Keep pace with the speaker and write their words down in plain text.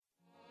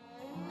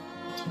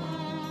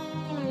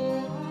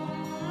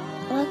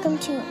welcome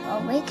to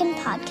Awaken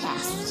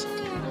Podcast.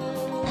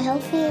 I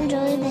hope you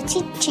enjoy the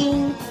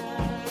teaching.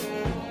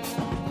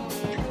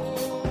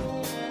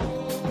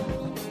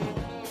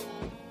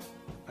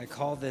 I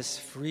call this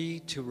free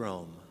to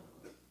roam.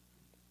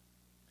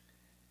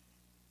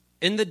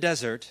 In the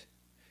desert,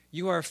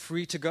 you are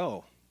free to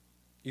go.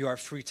 You are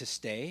free to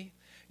stay.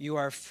 You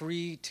are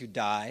free to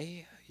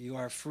die. You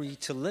are free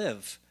to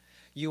live.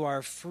 You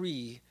are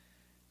free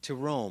to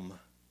roam.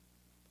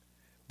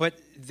 But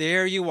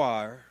there you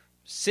are,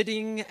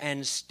 sitting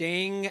and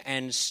staying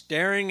and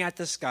staring at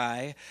the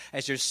sky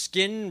as your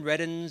skin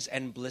reddens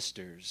and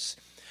blisters.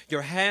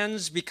 Your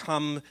hands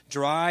become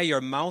dry, your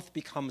mouth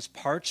becomes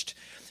parched,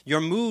 your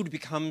mood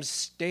becomes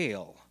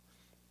stale.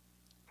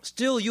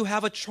 Still, you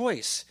have a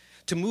choice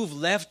to move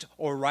left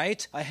or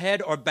right,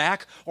 ahead or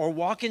back, or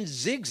walk in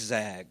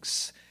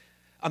zigzags.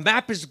 A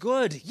map is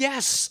good.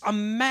 Yes, a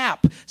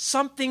map.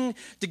 Something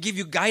to give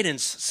you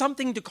guidance.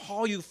 Something to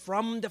call you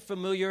from the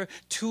familiar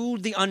to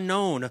the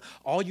unknown.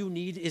 All you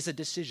need is a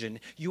decision.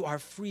 You are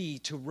free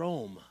to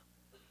roam.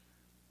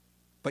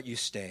 But you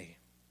stay.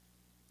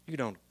 You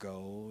don't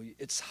go.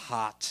 It's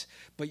hot,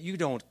 but you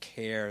don't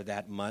care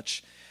that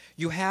much.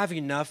 You have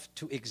enough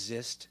to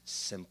exist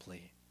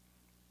simply.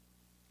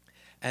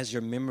 As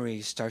your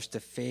memory starts to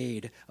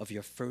fade of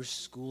your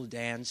first school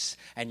dance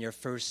and your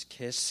first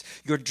kiss,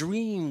 your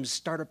dreams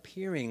start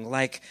appearing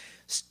like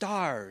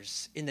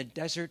stars in the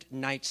desert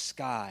night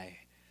sky.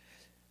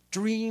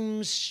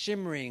 Dreams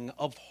shimmering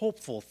of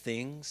hopeful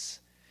things,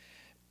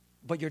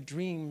 but your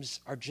dreams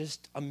are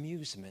just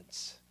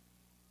amusements,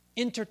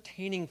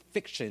 entertaining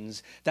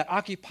fictions that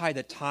occupy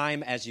the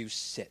time as you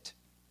sit.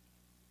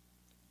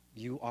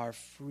 You are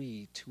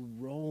free to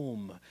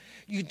roam.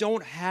 You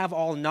don't have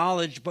all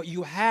knowledge, but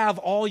you have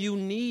all you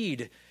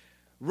need.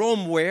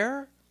 Roam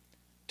where?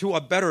 To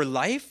a better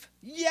life?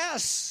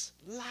 Yes,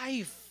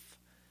 life.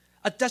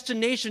 A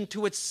destination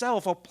to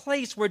itself, a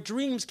place where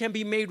dreams can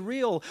be made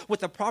real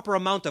with a proper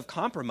amount of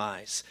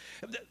compromise.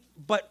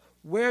 But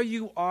where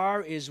you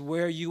are is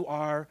where you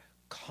are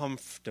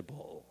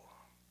comfortable.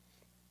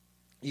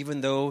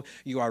 Even though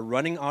you are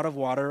running out of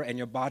water and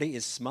your body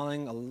is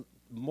smelling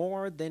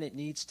more than it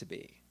needs to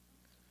be.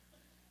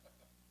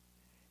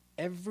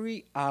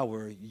 Every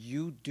hour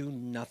you do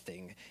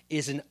nothing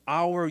is an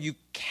hour you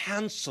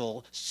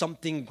cancel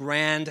something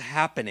grand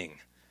happening.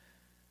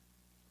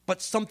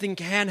 But something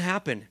can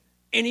happen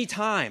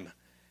anytime.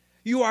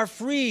 You are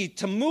free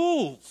to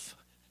move,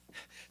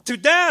 to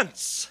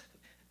dance,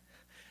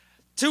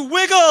 to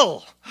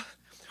wiggle,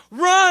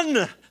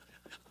 run,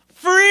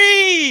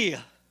 free.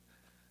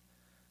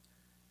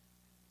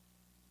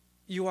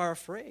 You are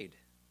afraid,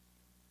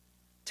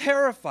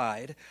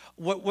 terrified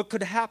what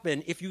could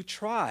happen if you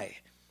try.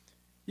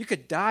 You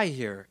could die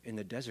here in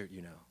the desert,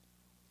 you know.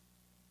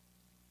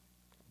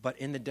 But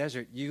in the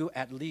desert, you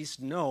at least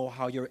know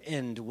how your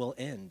end will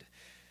end.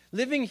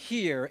 Living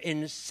here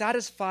in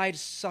satisfied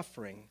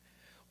suffering,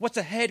 what's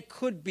ahead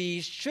could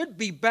be, should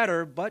be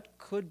better, but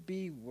could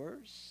be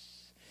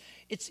worse.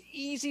 It's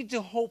easy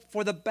to hope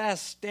for the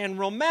best and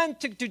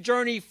romantic to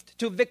journey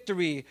to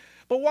victory.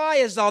 But why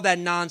is all that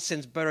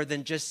nonsense better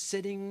than just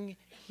sitting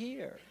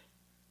here?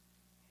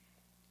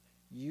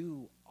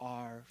 You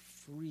are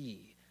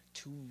free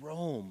to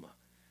roam.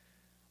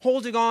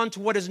 Holding on to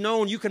what is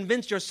known, you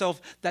convince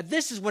yourself that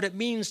this is what it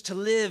means to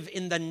live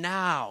in the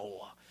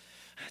now.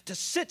 To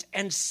sit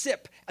and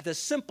sip at the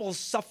simple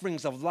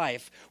sufferings of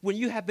life when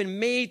you have been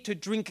made to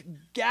drink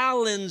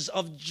gallons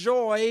of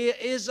joy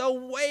is a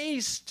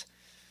waste.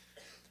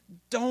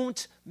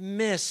 Don't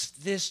miss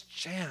this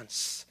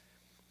chance.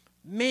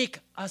 Make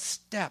a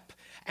step,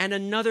 and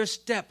another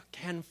step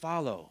can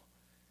follow.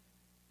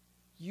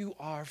 You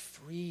are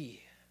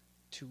free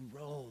to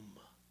roam.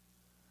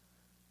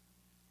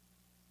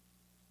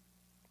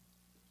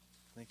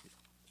 Thank you.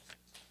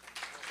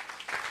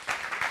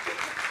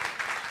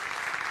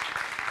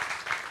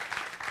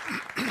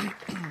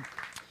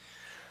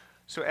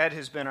 So Ed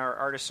has been our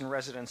artist in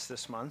residence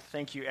this month.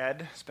 Thank you,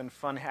 Ed. It's been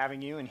fun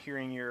having you and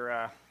hearing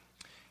your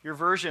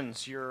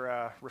versions,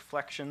 your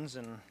reflections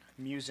and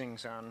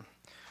musings on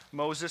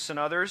Moses and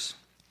others.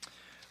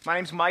 My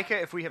name's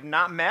Micah. If we have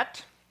not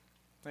met,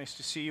 nice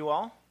to see you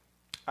all.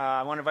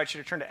 I want to invite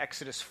you to turn to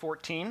Exodus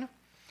 14.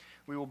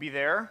 We will be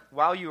there.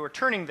 While you are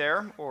turning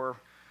there or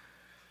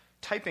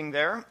typing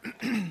there,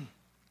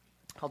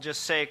 I'll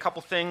just say a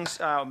couple things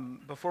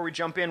before we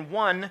jump in.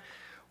 One,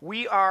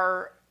 we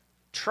are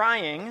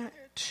trying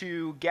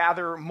to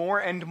gather more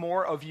and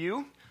more of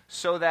you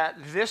so that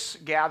this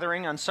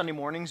gathering on Sunday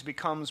mornings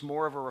becomes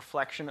more of a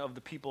reflection of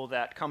the people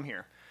that come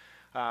here.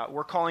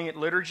 We're calling it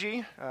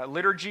liturgy.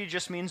 Liturgy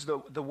just means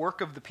the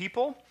work of the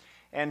people,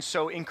 and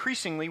so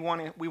increasingly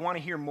we want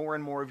to hear more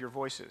and more of your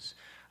voices.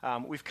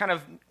 We've kind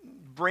of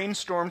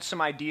brainstormed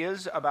some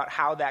ideas about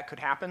how that could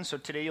happen. So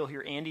today you'll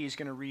hear Andy is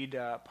going to read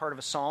part of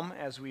a psalm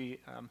as we've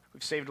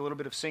saved a little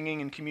bit of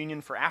singing and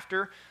communion for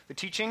after the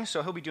teaching.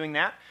 So he'll be doing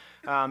that.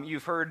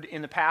 You've heard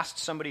in the past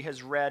somebody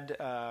has read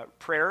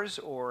prayers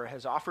or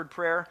has offered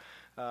prayer.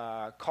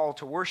 call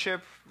to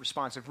worship,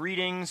 responsive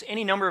readings,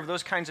 any number of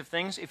those kinds of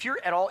things. If you're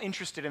at all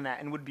interested in that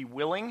and would be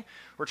willing,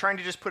 we're trying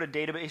to just put a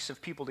database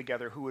of people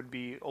together who would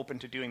be open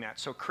to doing that.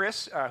 So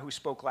Chris, who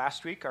spoke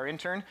last week, our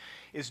intern,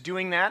 is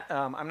doing that.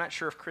 I'm not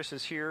sure if Chris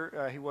is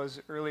here. He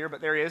was earlier,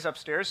 but there he is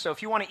upstairs. So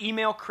if you want to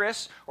email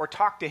Chris or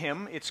talk to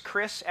him, it's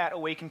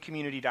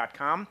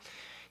chris@awakencommunity.com.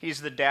 He's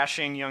the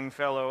dashing young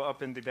fellow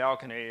up in the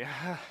balcony.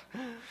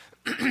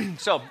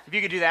 So if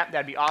you could do that,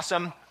 that'd be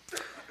awesome.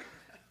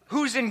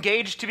 Who's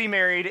engaged to be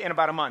married in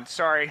about a month?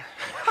 Sorry.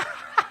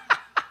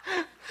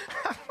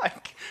 I'm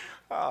like,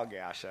 oh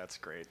gosh, that's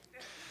great.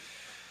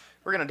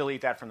 We're going to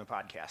delete that from the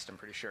podcast, I'm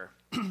pretty sure.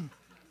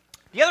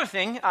 The other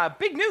thing,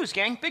 big news,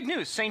 gang, big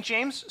news. St.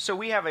 James, so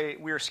we are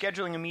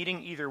scheduling a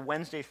meeting either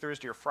Wednesday,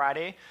 Thursday, or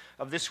Friday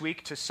of this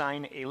week to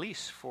sign a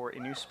lease for a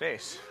new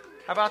space.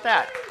 How about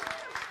that?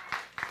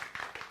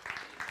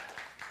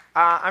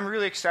 I'm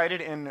really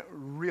excited and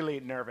really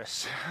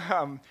nervous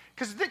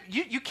because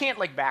you can't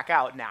like back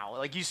out now.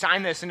 Like you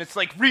sign this and it's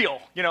like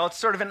real, you know. It's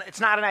sort of it's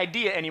not an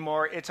idea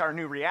anymore. It's our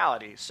new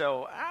reality.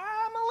 So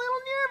I'm a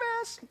little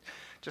nervous,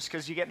 just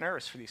because you get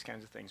nervous for these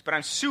kinds of things. But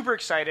I'm super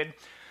excited.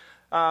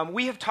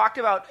 We have talked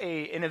about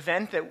an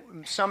event that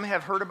some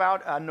have heard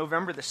about.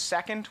 November the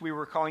 2nd, we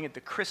were calling it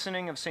the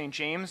Christening of St.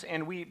 James,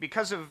 and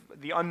because of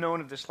the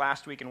unknown of this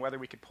last week and whether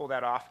we could pull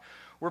that off,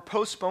 we're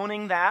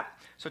postponing that,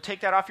 so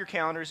take that off your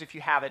calendars if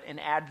you have it, and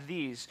add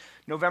these.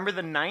 November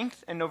the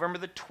 9th and November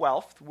the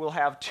 12th, we'll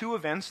have two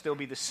events. They'll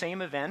be the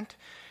same event.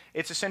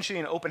 It's essentially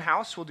an open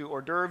house. We'll do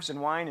hors d'oeuvres and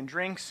wine and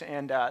drinks,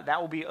 and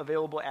that will be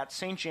available at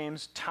St.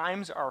 James.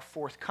 Times are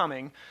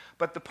forthcoming,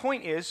 but the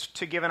point is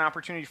to give an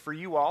opportunity for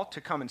you all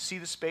to come and see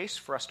the space,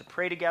 for us to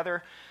pray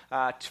together,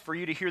 for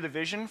you to hear the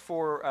vision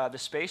for the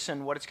space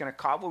and what it's going to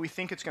cost, what we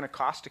think it's going to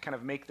cost to kind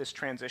of make this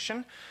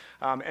transition.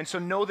 And so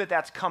know that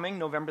that's coming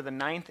November the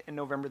 9th and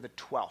November the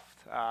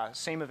 12th.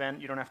 Same event.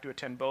 You don't have to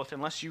attend both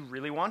unless you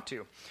really want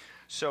to.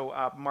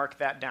 So mark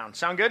that down.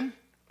 Sound good?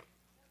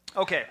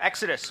 Okay,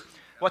 Exodus.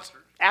 What's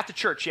at the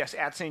church? Yes,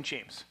 at St.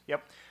 James.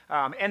 Yep.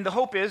 And the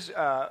hope is,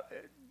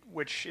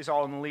 which is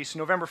all in the lease,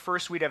 November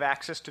 1st we'd have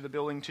access to the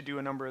building to do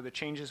a number of the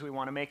changes we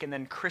want to make, and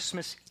then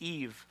Christmas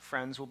Eve,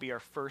 friends, will be our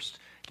first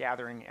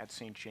gathering at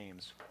St.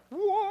 James.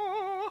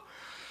 Whoa!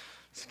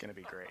 It's going to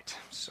be great.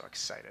 I'm so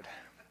excited.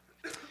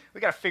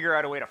 We got to figure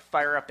out a way to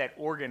fire up that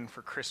organ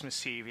for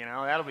Christmas Eve, you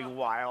know? That'll be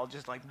wild.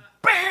 Just like,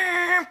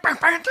 bam, bam,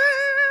 bam,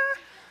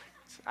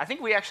 I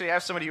think we actually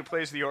have somebody who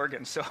plays the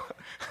organ, so.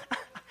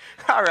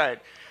 All right.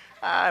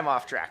 I'm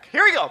off track.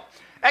 Here we go.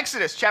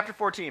 Exodus chapter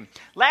 14.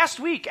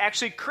 Last week,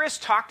 actually, Chris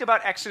talked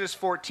about Exodus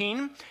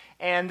 14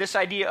 and this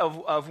idea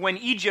of when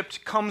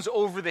Egypt comes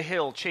over the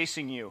hill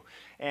chasing you.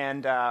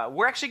 And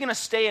we're actually going to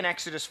stay in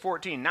Exodus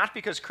 14, not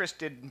because Chris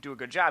didn't do a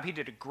good job. He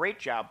did a great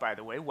job, by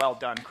the way. Well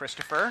done,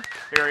 Christopher.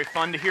 Very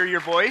fun to hear your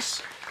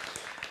voice.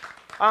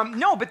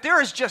 No, but there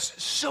is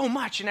just so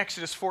much in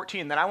Exodus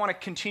 14 that I want to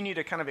continue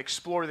to kind of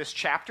explore this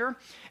chapter.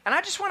 And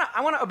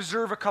I want to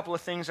observe a couple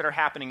of things that are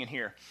happening in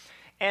here.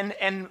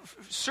 And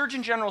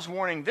Surgeon General's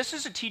warning, this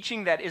is a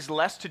teaching that is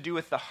less to do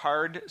with the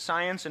hard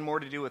science and more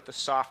to do with the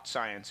soft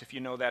science, if you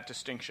know that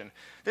distinction.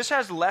 This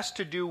has less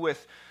to do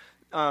with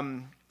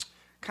kind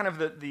of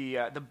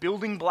the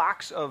building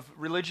blocks of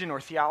religion or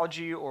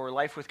theology or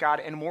life with God,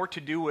 and more to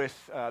do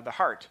with the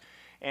heart.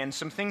 And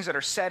some things that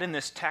are said in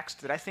this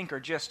text that I think are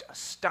just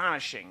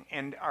astonishing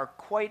and are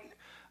quite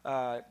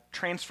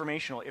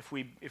transformational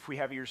if we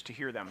have ears to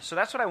hear them. So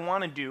that's what I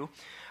want to do.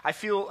 I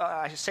feel,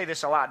 I say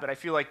this a lot, but I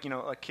feel like, you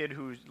know, a kid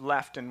who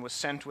left and was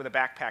sent with a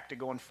backpack to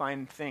go and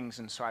find things,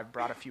 and so I've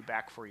brought a few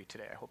back for you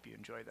today. I hope you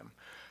enjoy them.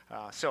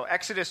 So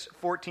Exodus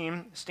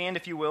 14, stand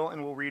if you will,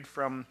 and we'll read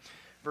from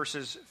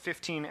verses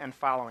 15 and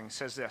following. It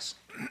says this.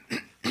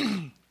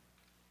 Then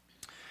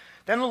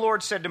the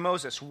Lord said to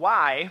Moses,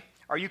 "Why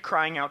are you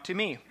crying out to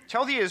me?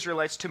 Tell the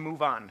Israelites to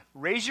move on.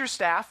 Raise your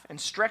staff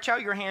and stretch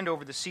out your hand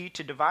over the sea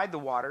to divide the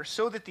water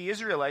so that the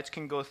Israelites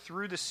can go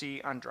through the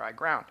sea on dry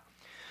ground.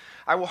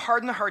 I will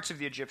harden the hearts of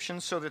the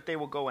Egyptians so that they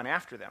will go in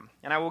after them.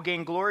 And I will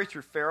gain glory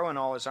through Pharaoh and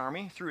all his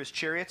army, through his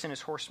chariots and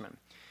his horsemen.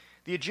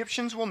 The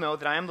Egyptians will know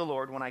that I am the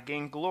Lord when I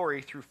gain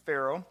glory through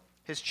Pharaoh,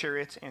 his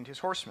chariots, and his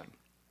horsemen."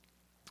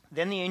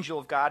 Then the angel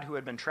of God who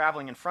had been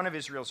traveling in front of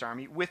Israel's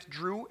army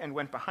withdrew and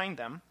went behind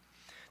them.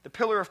 The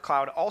pillar of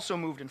cloud also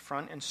moved in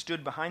front and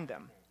stood behind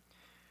them,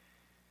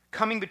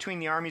 coming between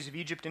the armies of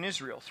Egypt and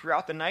Israel.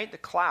 Throughout the night, the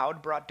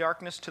cloud brought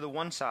darkness to the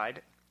one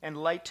side and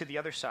light to the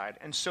other side,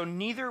 and so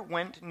neither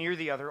went near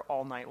the other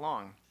all night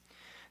long.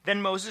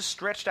 Then Moses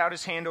stretched out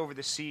his hand over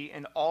the sea,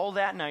 and all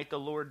that night the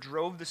Lord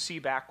drove the sea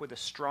back with a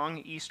strong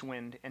east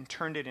wind and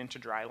turned it into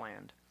dry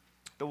land.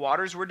 The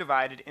waters were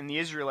divided, and the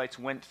Israelites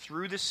went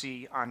through the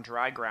sea on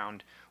dry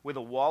ground, with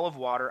a wall of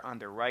water on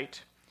their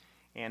right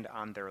and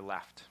on their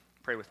left.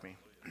 Pray with me.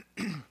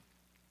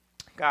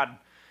 God,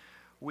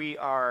 we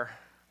are,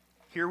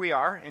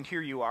 and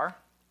here you are.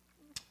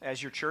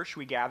 As your church,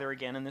 we gather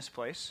again in this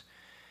place.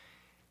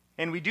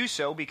 And we do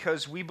so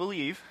because we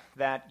believe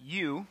that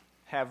you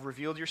have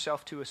revealed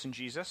yourself to us in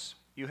Jesus.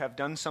 You have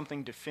done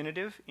something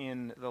definitive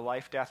in the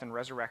life, death, and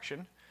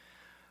resurrection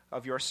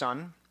of your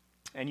Son,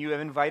 and you have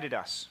invited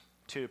us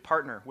to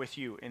partner with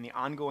you in the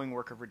ongoing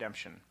work of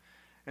redemption.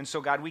 And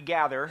so, God, we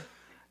gather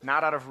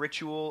not out of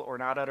ritual or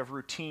not out of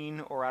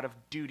routine or out of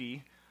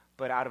duty,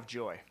 but out of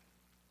joy,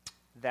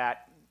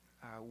 that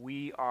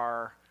we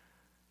are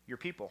your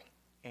people,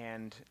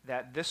 and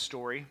that this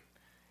story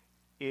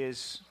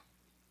is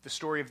the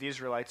story of the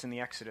Israelites in the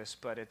Exodus,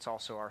 but it's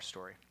also our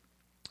story.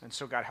 And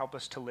so, God, help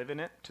us to live in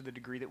it to the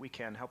degree that we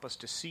can. Help us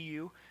to see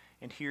you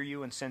and hear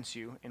you and sense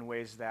you in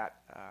ways that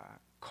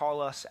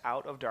call us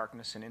out of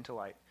darkness and into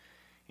light,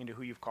 into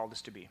who you've called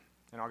us to be.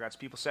 And all God's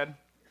people said,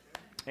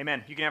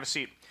 amen. You can have a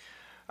seat.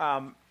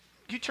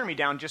 You turn me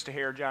down just a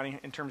hair, Johnny,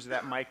 in terms of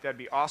that mic. That'd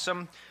be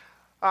awesome.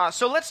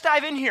 So let's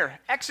dive in here.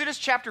 Exodus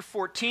chapter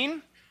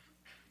 14,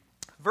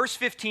 verse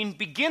 15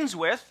 begins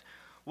with,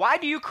 "Why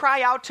do you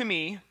cry out to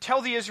me?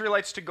 Tell the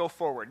Israelites to go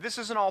forward." This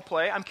is an all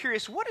play. I'm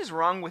curious, what is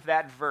wrong with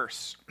that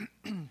verse?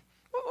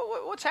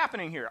 What's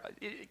happening here?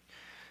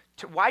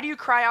 Why do you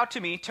cry out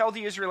to me? Tell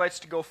the Israelites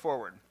to go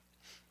forward.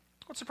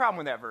 What's the problem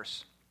with that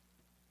verse?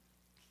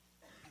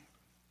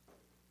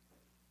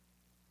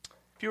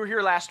 If you were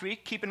here last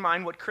week, keep in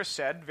mind what Chris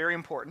said. Very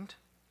important.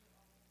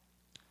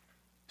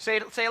 Say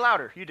it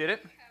louder. You did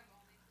it.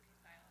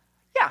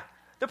 Yeah.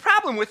 The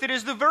problem with it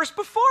is the verse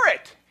before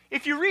it.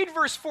 If you read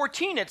verse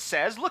 14, it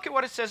says, look at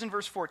what it says in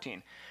verse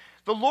 14.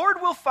 "The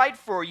Lord will fight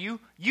for you.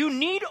 You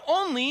need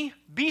only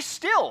be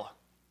still."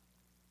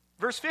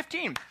 Verse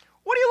 15.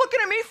 "What are you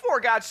looking at me for?"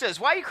 God says.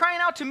 "Why are you crying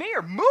out to me?"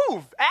 Or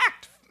move,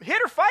 act,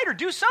 hit or fight or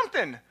do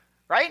something.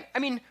 Right? I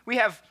mean, we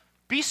have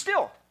be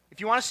still. If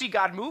you want to see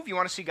God move, you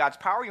want to see God's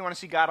power, you want to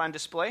see God on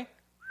display,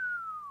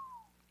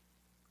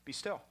 be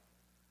still.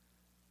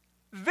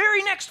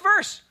 Very next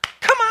verse.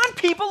 "Come on,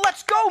 people,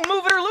 let's go.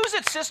 Move it or lose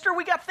it, sister.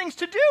 We got things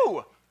to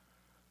do."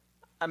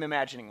 I'm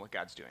imagining what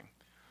God's doing.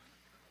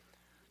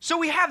 So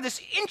we have this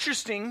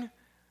interesting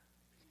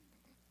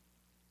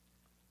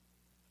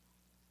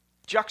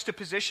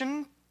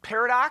juxtaposition,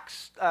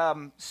 paradox,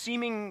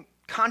 seeming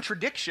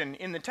contradiction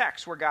in the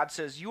text where God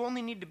says, you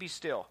only need to be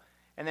still.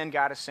 And then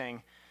God is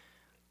saying,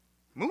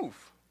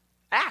 move,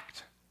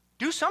 act,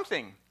 do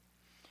something.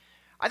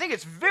 I think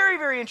it's very,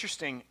 very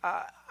interesting.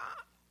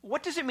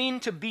 What does it mean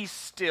to be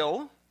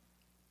still,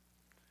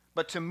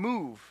 but to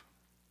move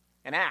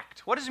and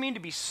act? What does it mean to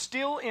be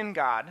still in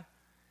God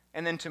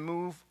and then to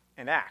move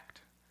and act?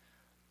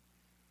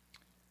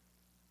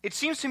 It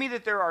seems to me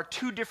that there are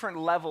two different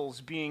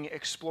levels being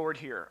explored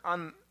here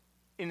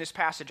in this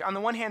passage. On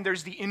the one hand,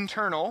 there's the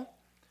internal,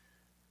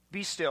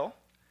 be still.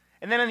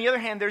 And then on the other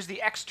hand, there's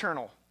the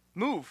external,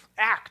 move,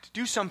 act,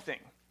 do something.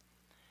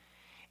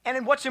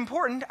 And what's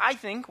important, I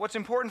think, what's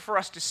important for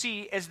us to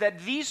see is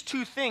that these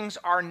two things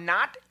are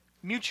not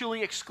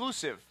mutually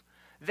exclusive.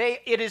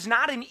 It is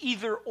not an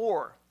either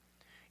or.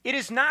 It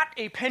is not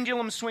a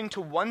pendulum swing to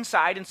one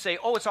side and say,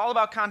 oh, it's all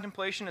about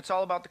contemplation, it's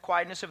all about the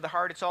quietness of the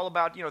heart, it's all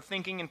about,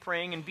 thinking and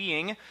praying and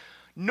being.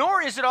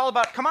 Nor is it all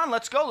about, come on,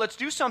 let's go, let's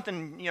do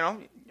something,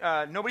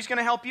 nobody's going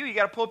to help you, you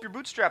got to pull up your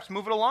bootstraps,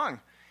 move it along.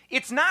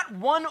 It's not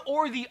one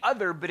or the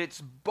other, but it's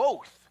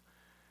both.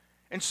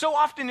 And so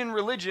often in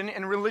religion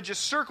and religious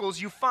circles,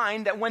 you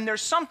find that when there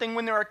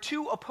are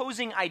two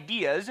opposing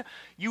ideas,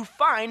 you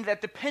find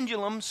that the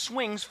pendulum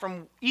swings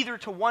from either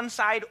to one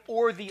side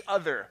or the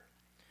other.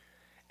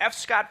 F.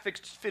 Scott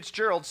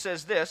Fitzgerald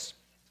says this.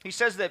 He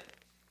says that,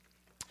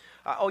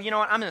 you know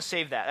what, I'm going to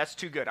save that. That's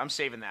too good. I'm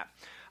saving that.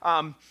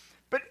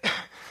 But,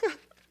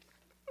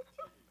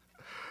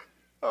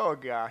 oh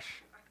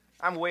gosh.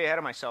 I'm way ahead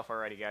of myself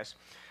already, guys.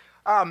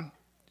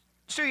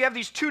 So you have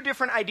these two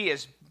different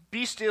ideas.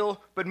 Be still,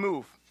 but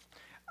move.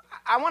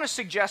 I want to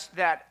suggest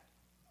that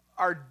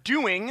our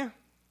doing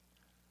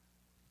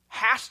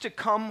has to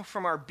come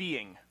from our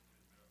being.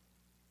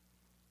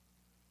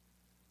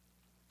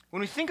 When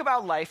we think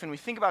about life and we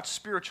think about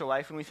spiritual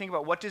life and we think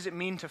about what does it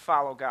mean to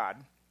follow God,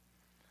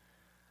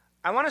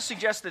 I want to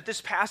suggest that this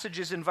passage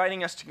is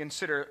inviting us to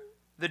consider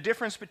the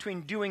difference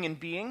between doing and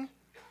being,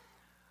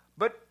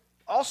 but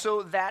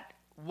also that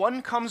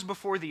one comes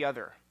before the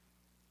other.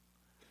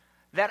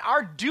 That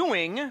our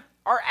doing,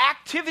 our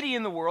activity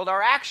in the world,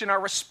 our action,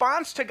 our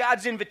response to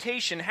God's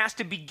invitation has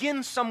to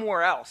begin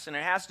somewhere else, and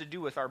it has to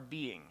do with our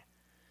being.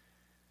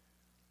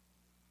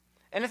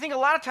 And I think a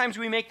lot of times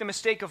we make the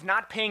mistake of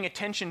not paying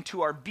attention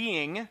to our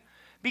being,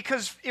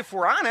 because if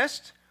we're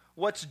honest,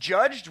 what's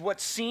judged,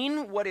 what's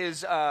seen,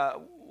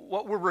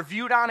 what we're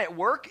reviewed on at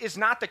work is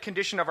not the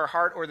condition of our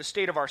heart or the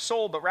state of our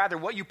soul, but rather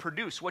what you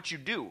produce, what you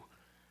do.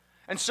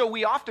 And so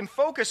we often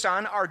focus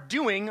on our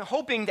doing,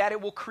 hoping that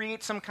it will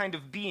create some kind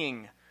of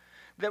being,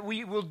 that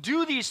we will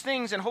do these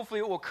things and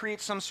hopefully it will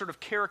create some sort of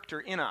character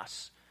in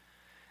us.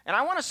 And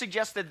I want to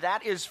suggest that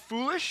that is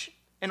foolish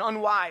and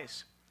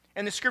unwise.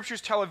 And the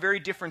scriptures tell a very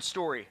different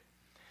story.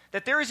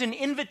 That there is an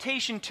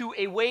invitation to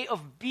a way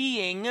of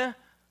being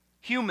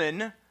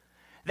human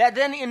that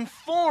then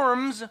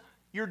informs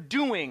your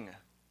doing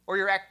or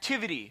your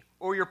activity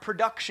or your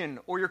production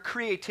or your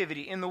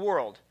creativity in the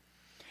world.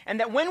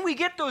 And that when we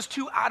get those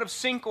two out of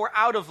sync or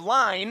out of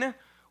line,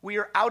 we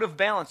are out of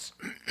balance.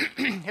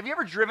 Have you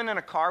ever driven in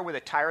a car with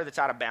a tire that's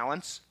out of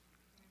balance?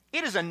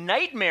 It is a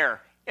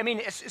nightmare. I mean,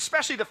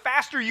 especially the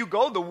faster you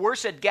go, the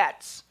worse it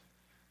gets.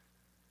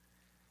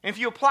 And if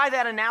you apply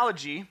that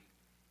analogy,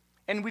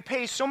 and we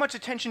pay so much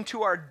attention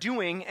to our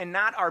doing and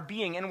not our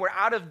being, and we're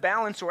out of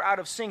balance or out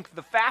of sync,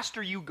 the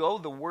faster you go,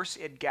 the worse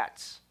it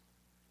gets.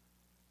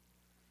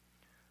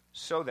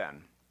 So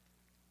then,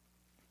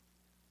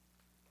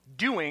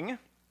 doing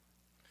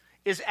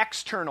is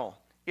external.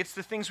 It's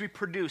the things we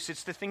produce.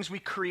 It's the things we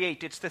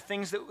create. It's the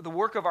things that the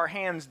work of our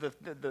hands,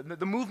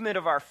 the movement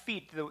of our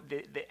feet,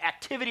 the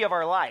activity of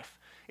our life.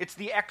 It's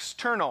the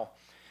external.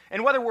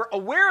 And whether we're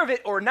aware of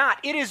it or not,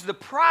 it is the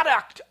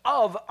product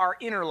of our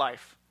inner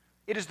life.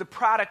 It is the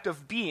product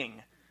of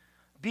being.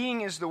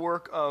 Being is the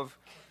work of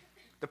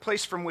the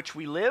place from which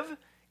we live.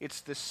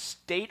 It's the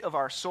state of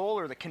our soul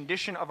or the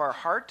condition of our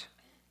heart.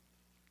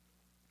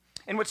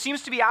 And what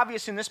seems to be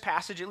obvious in this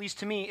passage, at least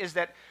to me, is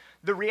that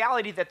the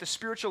reality that the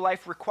spiritual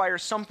life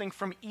requires something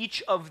from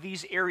each of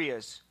these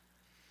areas.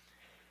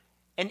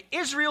 And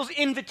Israel's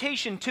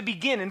invitation to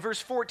begin in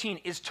verse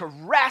 14 is to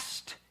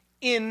rest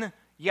in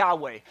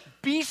Yahweh.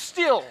 Be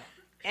still,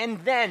 and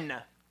then.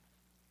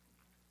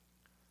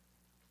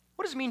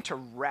 What does it mean to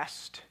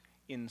rest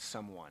in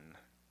someone?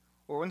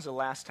 Or when's the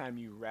last time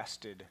you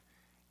rested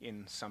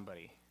in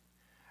somebody?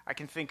 I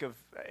can think of,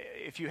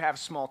 if you have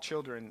small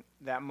children,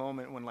 that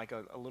moment when like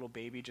a little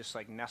baby just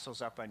like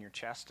nestles up on your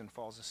chest and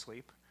falls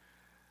asleep.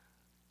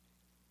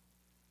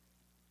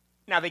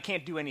 Now, they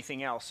can't do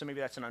anything else, so maybe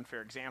that's an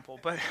unfair example,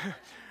 but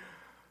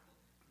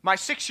my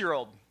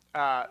 6-year-old,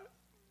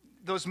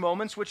 those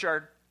moments which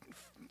are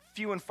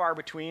few and far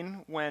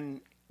between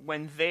when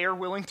they're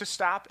willing to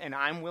stop and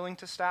I'm willing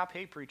to stop,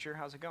 hey, preacher,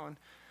 how's it going?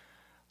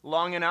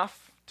 Long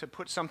enough to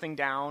put something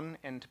down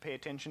and to pay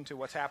attention to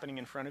what's happening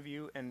in front of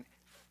you. And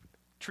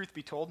truth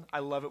be told, I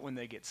love it when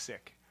they get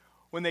sick.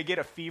 When they get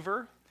a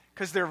fever,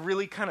 because they're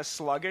really kind of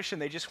sluggish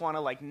and they just want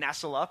to like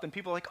nestle up, and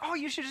people are like, oh,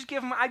 you should just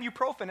give them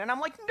ibuprofen. And I'm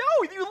like,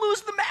 no, you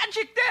lose the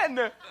magic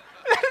then.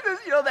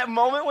 You know, that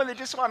moment when they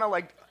just want to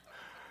like,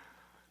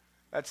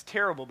 that's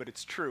terrible, but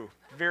it's true.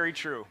 Very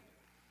true.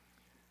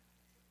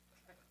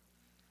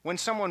 When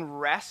someone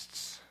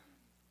rests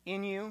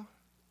in you,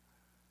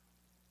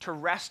 to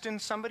rest in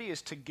somebody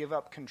is to give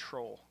up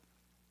control.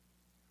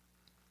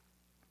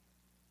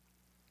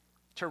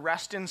 To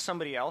rest in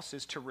somebody else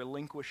is to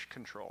relinquish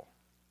control.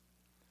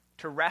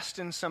 To rest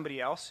in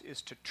somebody else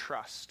is to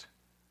trust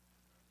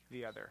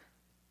the other.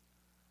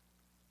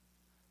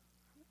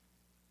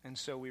 And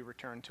so we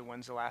return to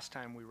when's the last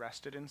time we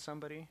rested in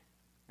somebody?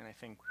 And I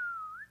think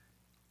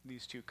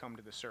these two come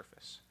to the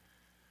surface.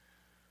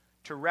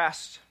 To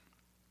rest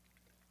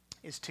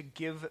is to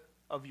give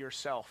of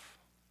yourself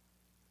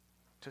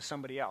to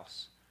somebody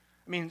else.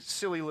 I mean,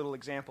 silly little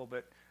example,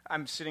 but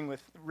I'm sitting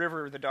with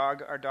River, the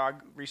dog, our dog,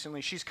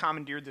 recently. She's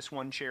commandeered this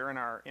one chair in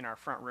our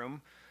front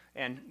room,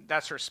 and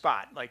that's her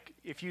spot. Like,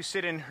 if you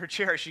sit in her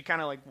chair, she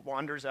kind of like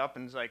wanders up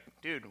and is like,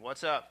 dude,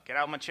 what's up? Get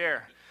out of my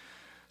chair.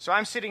 So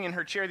I'm sitting in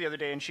her chair the other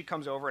day, and she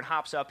comes over and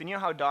hops up. And you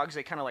know how dogs,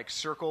 they kind of like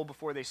circle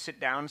before they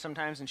sit down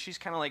sometimes? And she's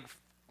kind of like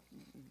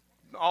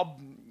all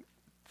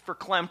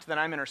verklempt that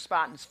I'm in her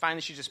spot, and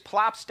finally she just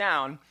plops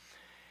down.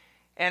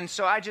 And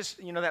so I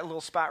just, you know, that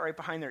little spot right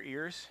behind their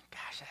ears.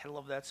 Gosh, I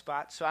love that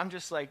spot. So I'm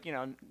just like, you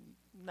know,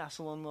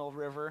 nestling little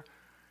River.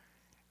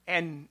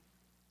 And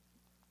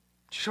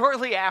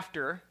shortly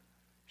after,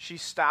 she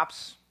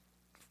stops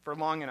for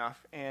long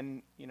enough,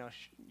 and, you know,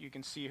 you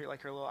can see her,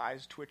 like, her little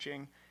eyes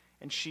twitching,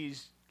 and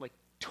she's, like,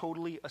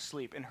 totally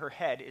asleep. And her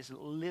head is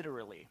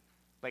literally,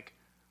 like,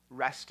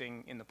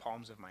 resting in the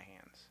palms of my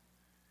hands.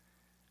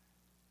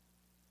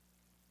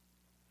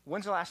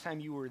 When's the last time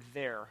you were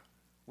there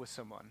with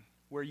someone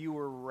where you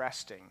were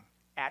resting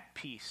at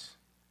peace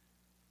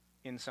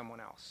in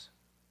someone else?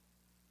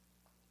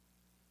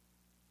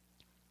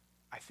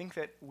 I think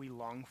that we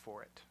long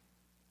for it,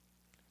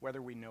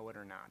 whether we know it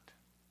or not.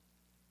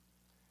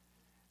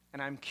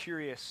 And I'm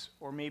curious,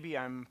 or maybe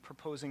I'm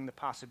proposing the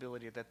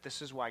possibility that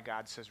this is why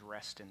God says,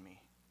 rest in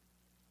me.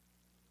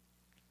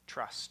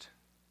 Trust.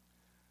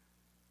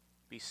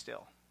 Be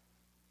still.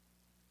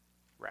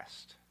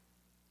 Rest.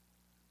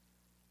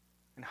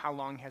 And how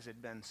long has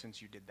it been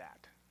since you did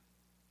that?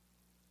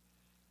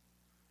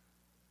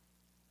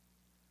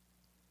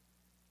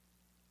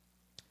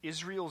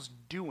 Israel's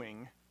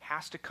doing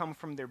has to come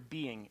from their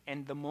being,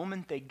 and the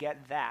moment they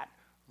get that,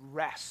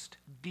 rest,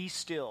 be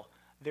still,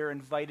 they're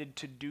invited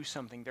to do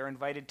something. They're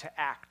invited to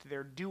act.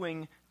 Their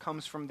doing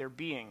comes from their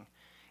being.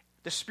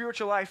 The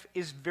spiritual life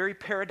is very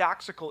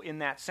paradoxical in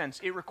that sense.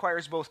 It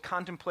requires both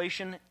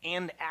contemplation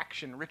and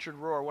action. Richard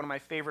Rohr, one of my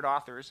favorite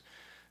authors,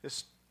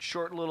 this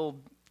short little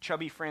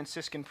chubby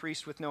Franciscan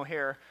priest with no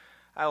hair.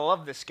 I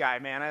love this guy,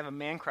 man. I have a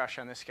man crush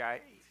on this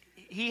guy.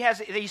 He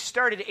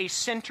started a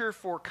Center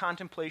for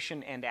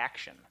Contemplation and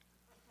Action.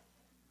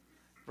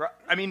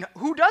 I mean,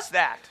 who does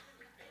that?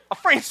 A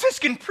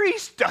Franciscan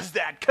priest does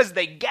that because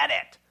they get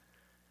it.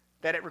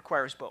 That it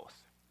requires both.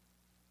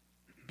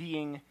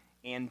 Being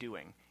and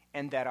doing.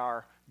 And that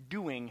our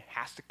doing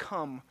has to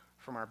come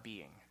from our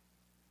being.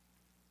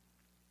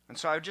 And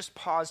so I would just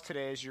pause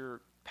today as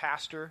your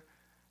pastor,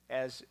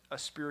 as a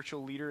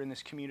spiritual leader in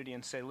this community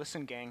and say,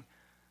 listen, gang,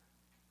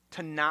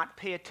 to not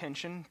pay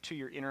attention to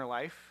your inner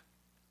life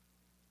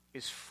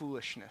is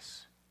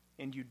foolishness,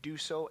 and you do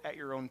so at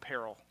your own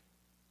peril.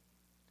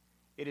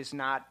 It is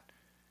not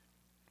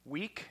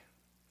weak.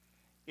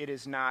 It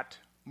is not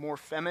more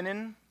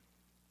feminine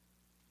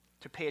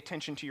to pay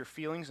attention to your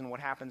feelings and what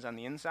happens on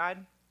the inside.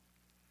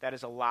 That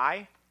is a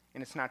lie,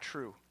 and it's not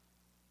true.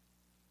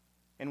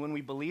 And when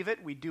we believe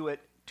it, we do it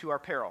to our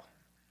peril.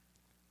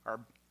 Our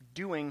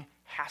doing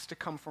has to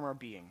come from our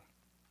being.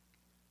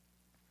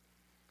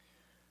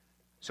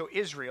 So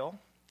Israel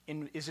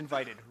is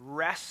invited,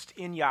 rest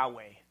in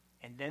Yahweh,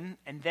 and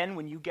then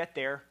when you get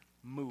there,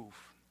 move,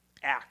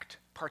 act,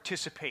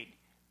 participate,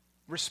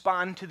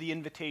 respond to the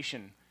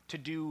invitation to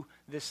do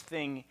this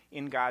thing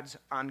in God's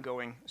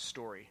ongoing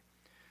story.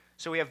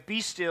 So we have be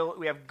still,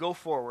 we have go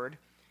forward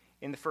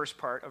in the first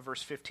part of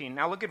verse 15.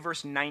 Now look at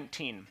verse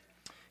 19.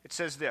 It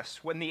says this,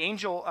 then the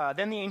angel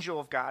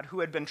of God,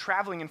 who had been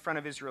traveling in front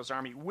of Israel's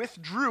army,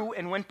 withdrew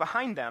and went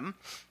behind them.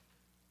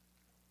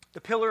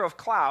 The pillar of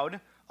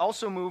cloud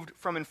also moved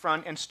from in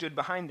front and stood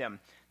behind them.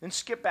 Then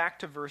skip back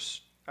to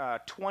verse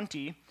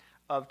 20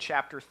 of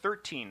chapter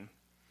 13.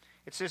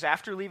 It says,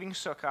 after leaving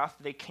Sukkoth,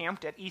 they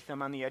camped at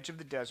Etham on the edge of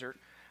the desert.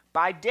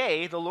 By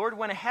day, the Lord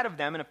went ahead of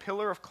them in a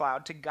pillar of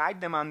cloud to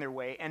guide them on their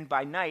way, and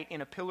by night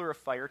in a pillar of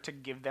fire to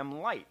give them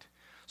light,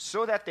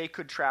 so that they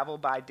could travel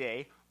by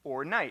day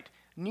or night.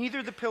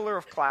 Neither the pillar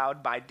of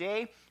cloud by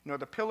day nor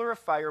the pillar of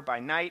fire by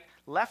night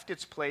left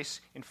its place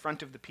in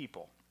front of the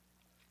people.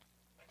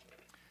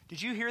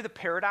 Did you hear the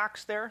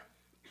paradox there?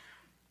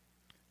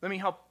 Let me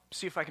help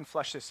see if I can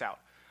flesh this out.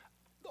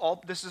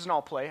 This is an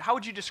all play. How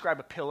would you describe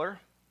a pillar?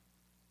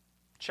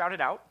 Shout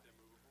it out.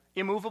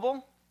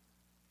 Immovable.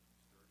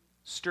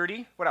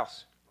 Sturdy. What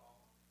else?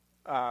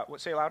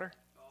 Say it louder.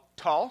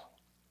 Tall.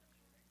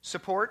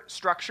 Support.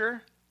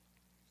 Structure.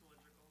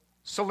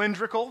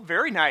 Cylindrical.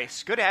 Very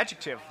nice. Good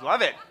adjective.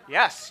 Love it.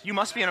 Yes. You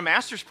must be in a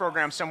master's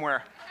program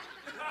somewhere.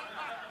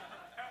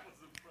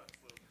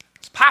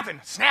 It's popping.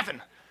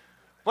 Snapping.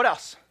 What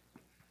else?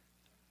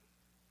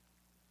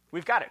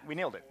 We've got it. We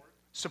nailed it.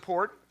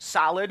 Support.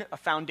 Solid. A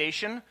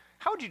foundation.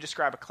 How would you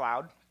describe a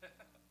cloud?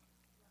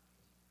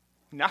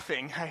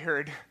 Nothing, I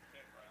heard.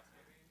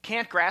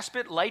 Can't grasp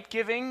it.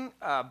 Light-giving,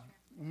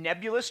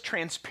 nebulous,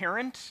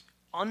 transparent,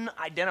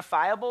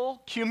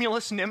 unidentifiable,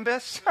 cumulus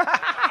nimbus.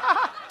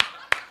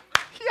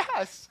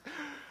 Yes.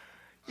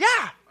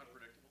 Yeah.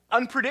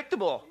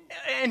 Unpredictable.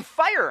 And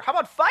fire. How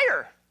about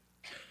fire?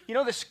 You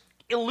know, this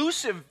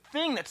elusive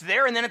thing that's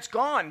there and then it's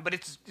gone, but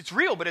it's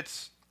real, but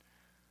it's...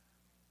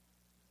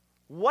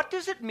 What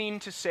does it mean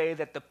to say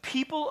that the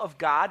people of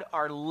God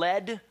are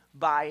led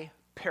by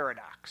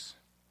paradox?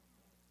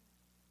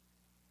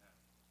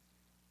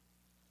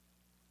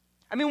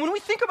 I mean, when we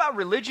think about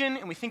religion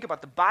and we think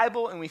about the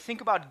Bible and we think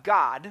about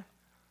God,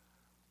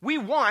 we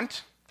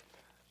want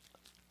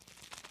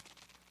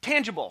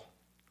tangible,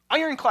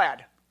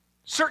 ironclad,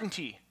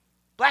 certainty,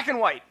 black and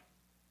white,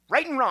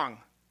 right and wrong.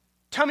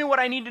 Tell me what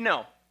I need to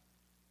know.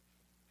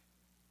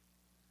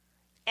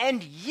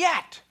 And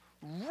yet,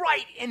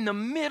 right in the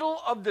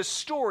middle of the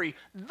story,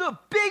 the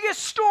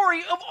biggest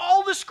story of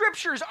all the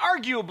scriptures,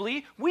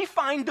 arguably, we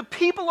find the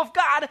people of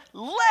God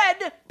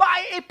led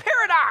by a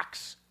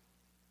paradox.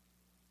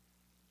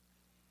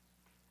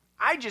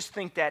 I just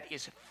think that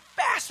is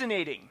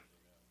fascinating.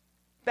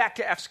 Back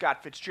to F.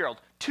 Scott Fitzgerald.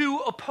 Two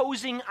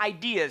opposing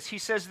ideas. He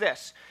says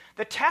this,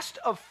 the test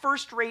of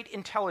first-rate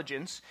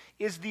intelligence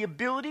is the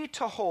ability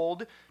to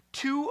hold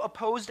two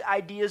opposed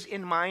ideas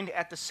in mind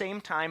at the same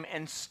time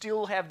and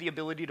still have the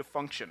ability to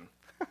function.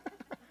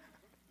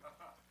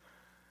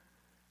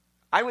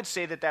 I would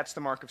say that that's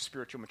the mark of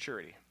spiritual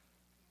maturity.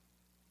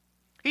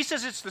 He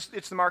says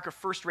it's the mark of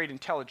first-rate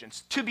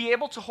intelligence. To be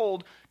able to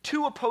hold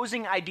two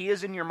opposing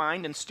ideas in your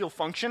mind and still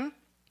function,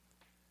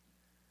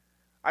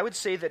 I would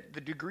say that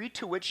the degree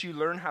to which you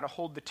learn how to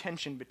hold the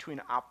tension between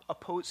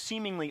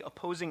seemingly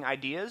opposing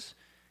ideas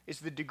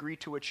is the degree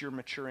to which you're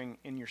maturing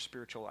in your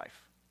spiritual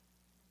life.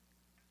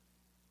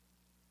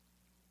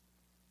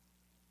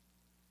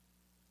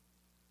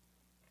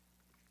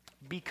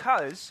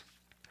 Because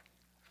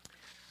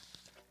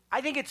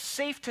I think it's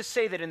safe to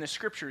say that in the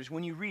scriptures,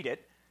 when you read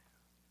it,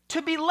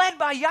 to be led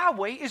by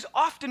Yahweh is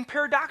often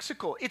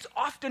paradoxical. It's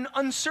often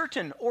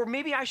uncertain, or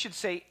maybe I should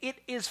say it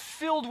is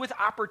filled with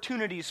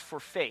opportunities for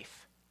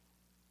faith.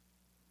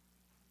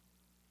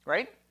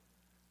 Right?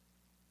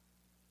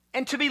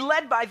 And to be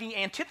led by the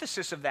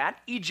antithesis of that,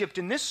 Egypt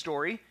in this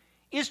story,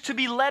 is to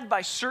be led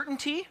by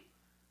certainty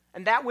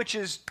and that which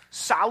is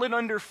solid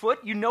underfoot.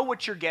 You know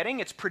what you're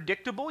getting. It's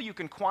predictable. You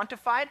can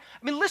quantify it.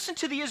 I mean, listen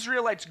to the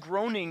Israelites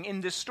groaning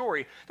in this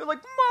story. They're like,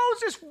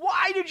 Moses,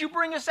 why did you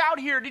bring us out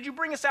here? Did you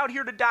bring us out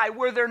here to die?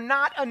 Were there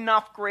not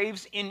enough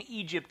graves in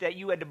Egypt that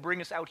you had to bring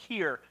us out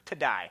here to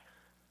die?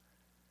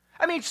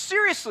 I mean,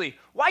 seriously,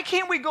 why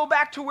can't we go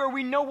back to where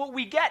we know what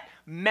we get?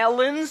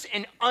 Melons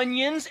and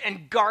onions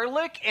and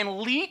garlic and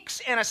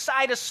leeks and a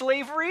side of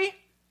slavery?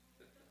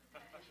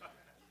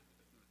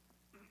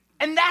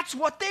 And that's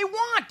what they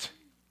want.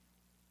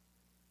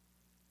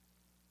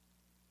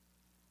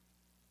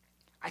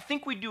 I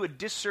think we do a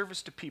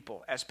disservice to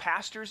people as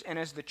pastors and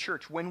as the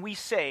church when we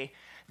say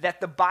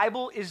that the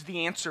Bible is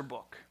the answer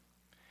book.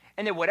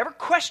 And that whatever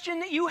question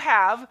that you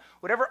have,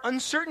 whatever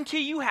uncertainty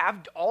you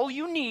have, all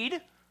you need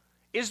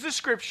is the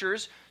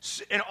scriptures,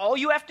 and all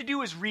you have to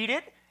do is read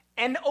it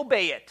and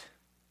obey it.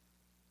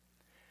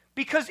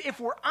 Because if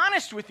we're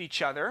honest with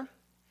each other,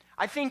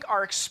 I think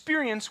our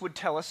experience would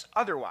tell us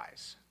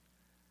otherwise.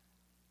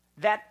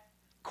 That,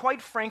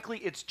 quite frankly,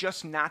 it's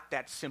just not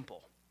that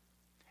simple.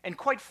 And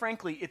quite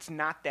frankly, it's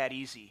not that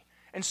easy.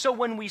 And so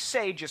when we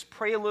say just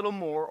pray a little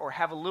more or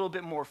have a little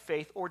bit more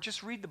faith or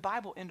just read the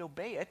Bible and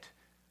obey it,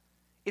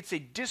 it's a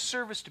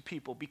disservice to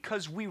people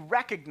because we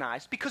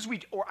recognize,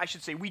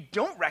 we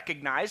don't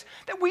recognize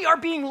that we are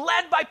being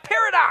led by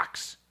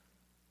paradox.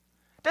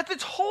 That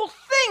this whole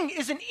thing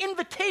is an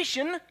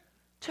invitation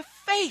to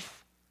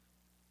faith.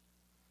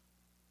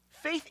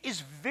 Faith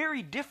is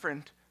very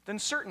different than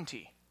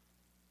certainty.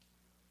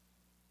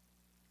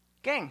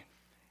 Gang,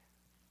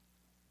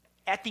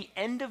 at the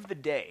end of the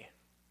day,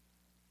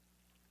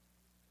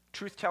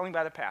 truth telling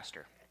by the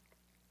pastor,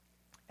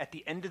 at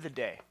the end of the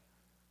day,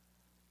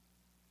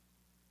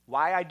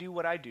 why I do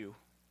what I do,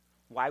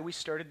 why we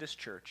started this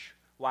church,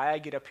 why I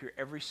get up here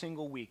every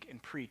single week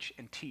and preach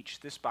and teach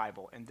this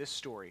Bible and this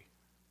story,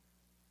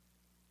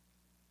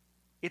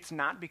 it's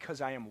not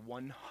because I am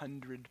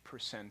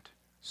 100%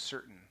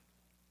 certain.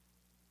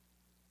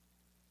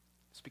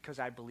 It's because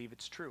I believe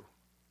it's true.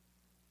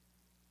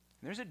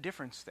 And there's a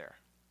difference there.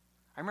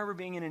 I remember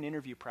being in an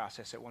interview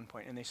process at one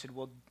point, and they said,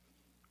 well,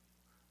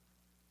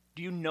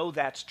 do you know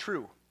that's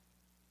true?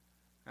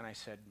 And I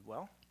said,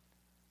 well,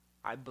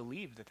 I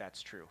believe that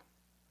that's true.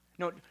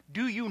 No,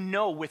 do you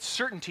know with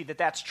certainty that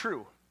that's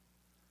true?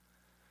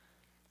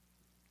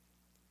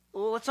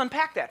 Well, let's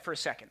unpack that for a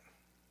second.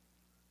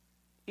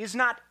 Is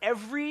not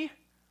every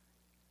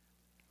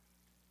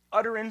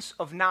utterance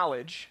of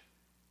knowledge,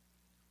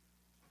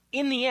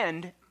 in the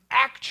end,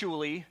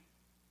 actually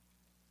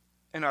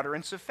an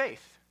utterance of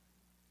faith?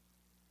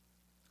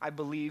 I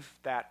believe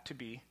that to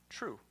be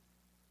true.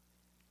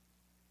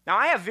 Now,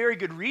 I have very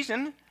good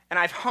reason, and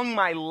I've hung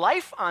my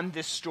life on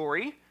this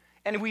story,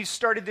 and we've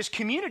started this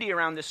community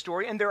around this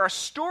story, and there are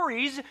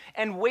stories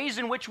and ways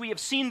in which we have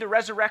seen the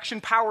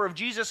resurrection power of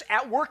Jesus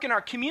at work in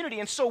our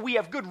community, and so we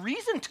have good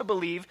reason to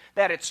believe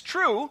that it's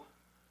true.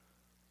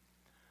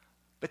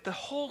 But the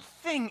whole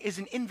thing is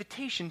an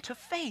invitation to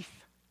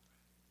faith.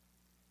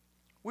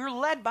 We're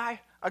led by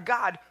a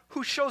God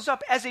who shows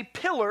up as a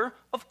pillar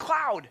of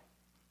cloud,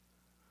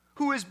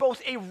 who is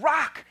both a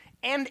rock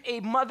and a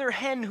mother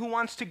hen who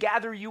wants to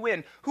gather you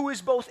in, who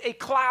is both a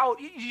cloud.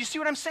 You see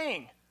what I'm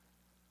saying?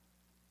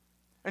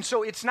 And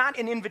so it's not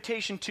an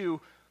invitation to,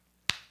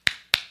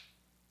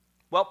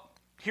 well,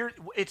 here,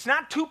 it's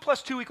not 2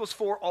 + 2 =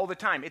 4 all the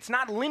time. It's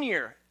not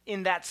linear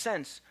in that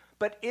sense,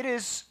 but it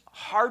is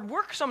hard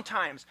work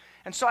sometimes.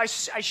 And so I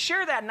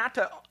share that not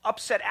to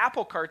upset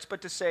apple carts,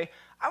 but to say,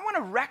 I want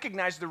to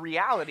recognize the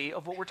reality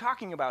of what we're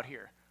talking about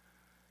here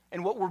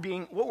and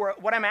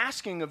what I'm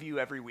asking of you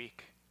every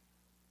week.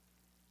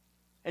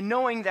 And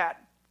knowing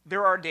that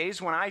there are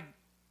days when I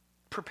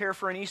prepare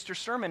for an Easter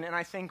sermon and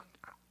I think,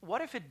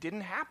 what if it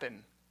didn't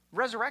happen?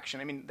 Resurrection,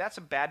 I mean, that's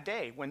a bad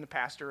day when the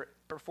pastor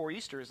before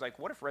Easter is like,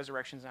 what if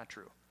resurrection's not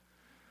true?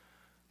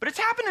 But it's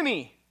happened to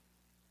me.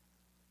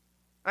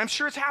 I'm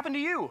sure it's happened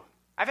to you.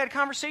 I've had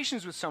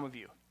conversations with some of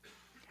you.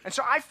 And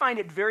so I find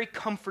it very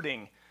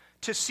comforting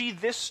to see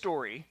this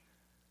story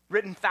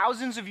written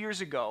thousands of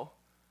years ago,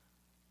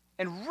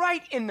 and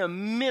right in the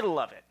middle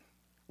of it,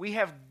 we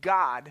have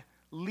God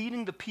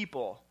leading the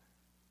people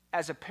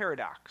as a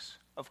paradox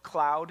of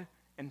cloud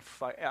and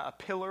a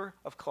pillar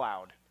of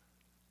cloud.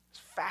 It's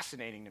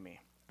fascinating to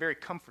me. Very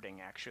comforting,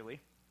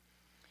 actually.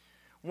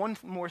 One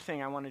more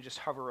thing I want to just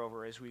hover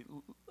over as we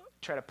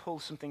try to pull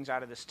some things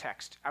out of this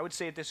text. I would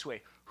say it this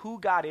way: who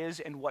God is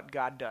and what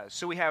God does.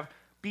 So we have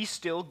be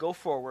still, go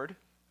forward,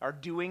 our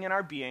doing and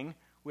our being.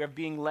 We have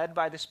being led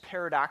by this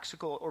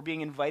paradoxical or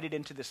being invited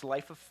into this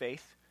life of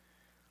faith.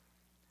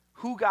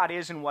 Who God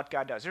is and what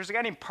God does. There's a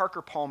guy named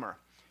Parker Palmer.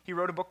 He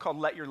wrote a book called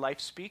Let Your Life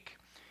Speak.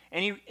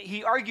 And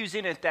he argues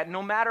in it that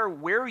no matter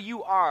where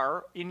you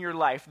are in your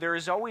life, there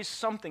is always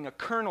something, a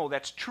kernel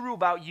that's true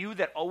about you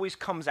that always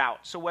comes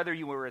out. So whether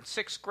you were in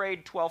 6th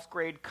grade, 12th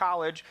grade,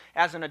 college,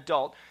 as an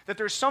adult, that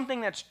there's something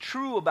that's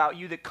true about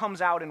you that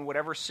comes out in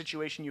whatever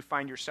situation you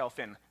find yourself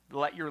in.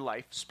 Let your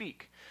life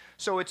speak.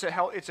 So it's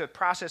a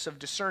process of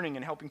discerning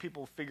and helping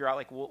people figure out,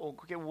 like, well,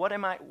 okay, what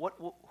am I?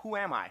 Who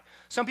am I?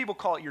 Some people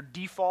call it your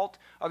default.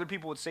 Other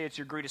people would say it's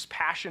your greatest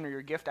passion or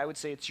your gift. I would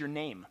say it's your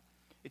name.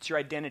 It's your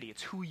identity.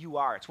 It's who you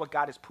are. It's what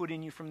God has put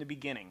in you from the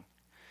beginning.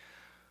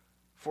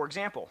 For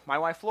example, my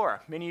wife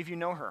Laura, many of you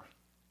know her.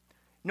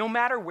 No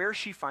matter where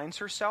she finds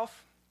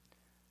herself,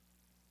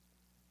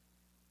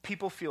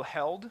 people feel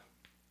held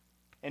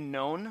and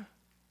known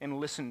and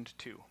listened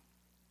to.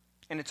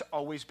 And it's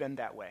always been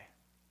that way.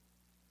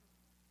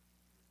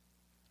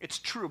 It's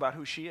true about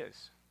who she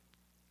is.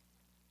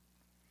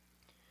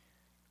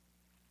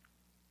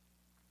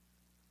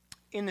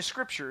 In the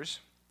scriptures,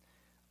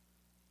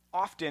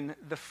 often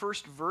the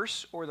first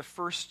verse or the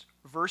first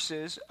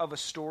verses of a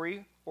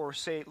story, or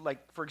say,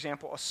 like, for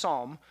example, a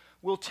psalm,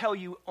 will tell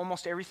you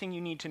almost everything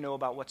you need to know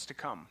about what's to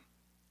come.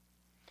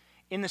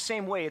 In the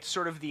same way, it's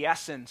sort of the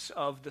essence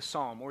of the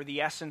psalm, or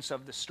the essence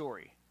of the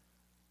story.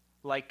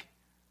 Like,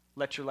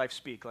 let your life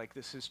speak, like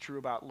this is true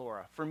about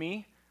Laura. For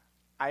me,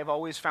 I've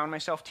always found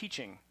myself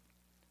teaching.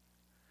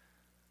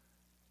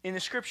 In the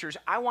scriptures,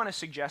 I want to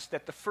suggest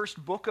that the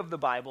first book of the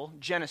Bible,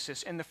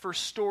 Genesis, and the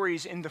first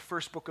stories in the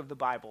first book of the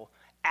Bible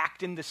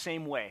act in the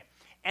same way.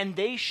 And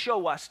they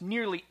show us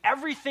nearly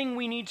everything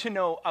we need to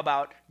know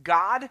about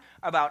God,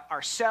 about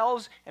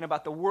ourselves, and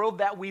about the world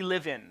that we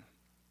live in.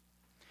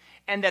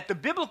 And that the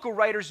biblical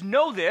writers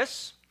know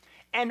this,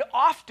 and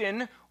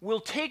often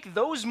will take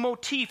those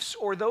motifs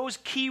or those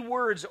key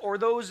words or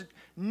those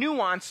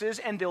nuances,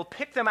 and they'll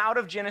pick them out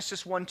of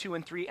Genesis 1, 2,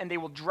 and 3, and they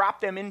will drop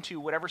them into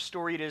whatever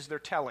story it is they're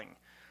telling.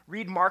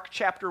 Read Mark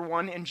chapter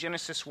 1 and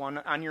Genesis 1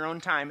 on your own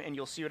time, and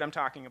you'll see what I'm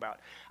talking about.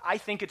 I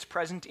think it's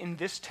present in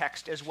this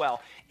text as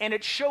well. And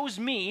it shows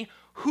me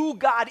who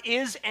God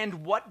is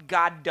and what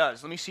God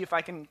does. Let me see if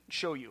I can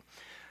show you.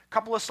 A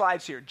couple of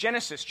slides here.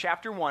 Genesis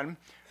chapter 1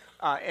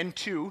 and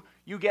 2,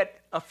 you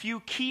get a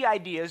few key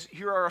ideas.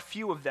 Here are a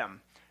few of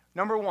them.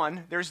 Number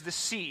one, there's the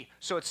sea.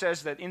 So it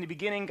says that in the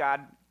beginning,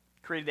 God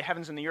created the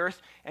heavens and the earth,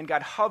 and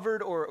God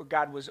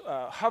was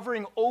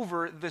hovering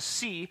over the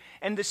sea,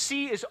 and the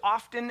sea is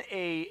often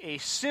a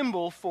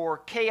symbol for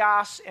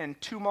chaos and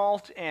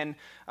tumult and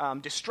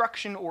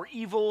destruction or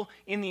evil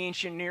in the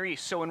ancient Near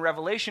East. So in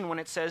Revelation, when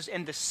it says,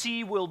 and the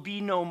sea will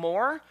be no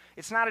more,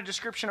 it's not a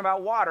description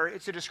about water,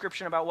 it's a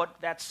description about what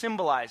that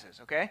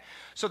symbolizes, okay?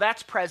 So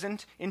that's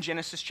present in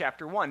Genesis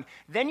chapter 1.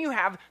 Then you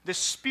have the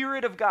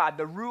Spirit of God,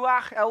 the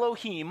Ruach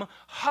Elohim,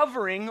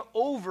 hovering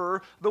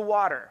over the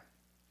water.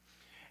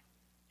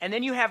 And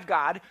then you have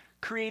God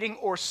creating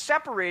or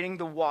separating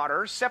the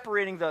water,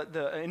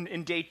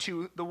 in day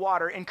 2, the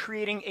water, and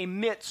creating a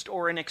midst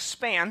or an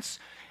expanse.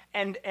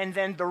 And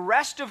then the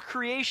rest of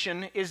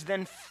creation is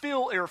then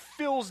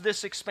fills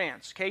this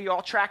expanse. Okay, you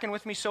all tracking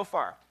with me so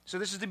far? So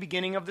this is the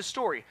beginning of the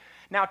story.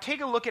 Now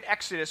take a look at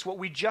Exodus, what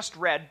we just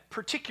read,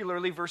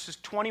 particularly verses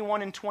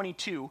 21 and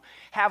 22,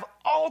 have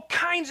all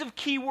kinds of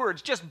key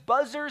words. Just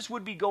buzzers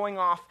would be going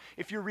off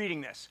if you're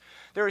reading this.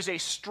 There is a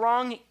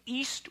strong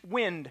east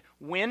wind,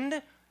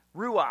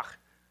 Ruach.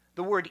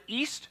 The word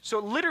east, so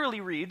it literally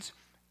reads,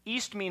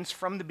 east means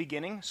from the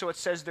beginning, so it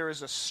says there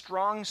is a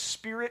strong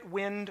spirit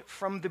wind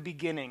from the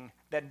beginning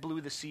that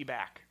blew the sea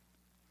back.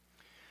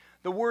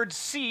 The word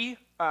sea,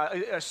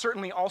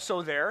 certainly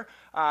also there.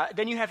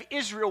 Then you have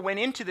Israel went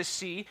into the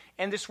sea,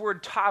 and this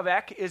word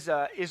tavek is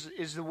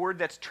the word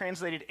that's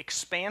translated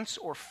expanse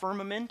or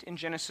firmament in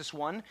Genesis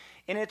 1.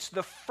 And it's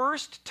the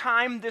first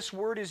time this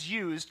word is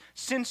used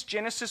since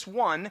Genesis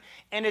 1,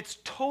 and it's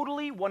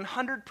totally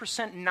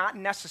 100% not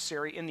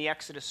necessary in the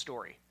Exodus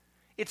story.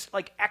 It's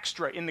like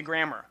extra in the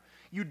grammar.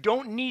 You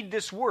don't need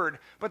this word,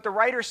 but the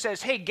writer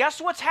says, hey, guess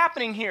what's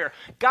happening here?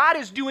 God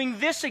is doing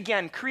this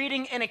again,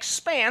 creating an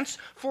expanse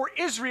for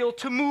Israel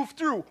to move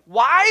through.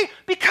 Why?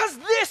 Because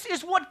this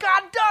is what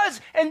God does,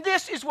 and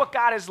this is what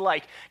God is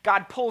like.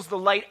 God pulls the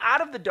light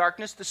out of the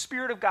darkness. The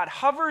Spirit of God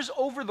hovers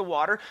over the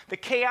water, the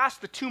chaos,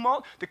 the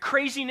tumult, the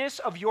craziness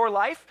of your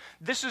life.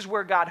 This is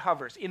where God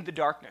hovers, in the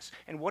darkness.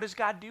 And what does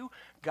God do?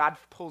 God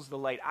pulls the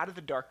light out of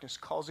the darkness,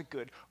 calls it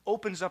good,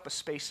 opens up a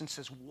space and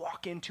says,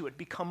 walk into it,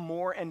 become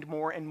more and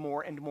more and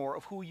more and more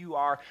of who you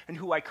are and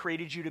who I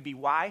created you to be.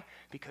 Why?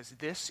 Because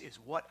this is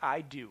what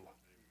I do.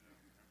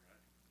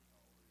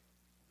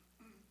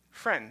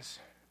 Friends,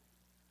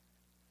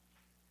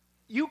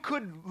 you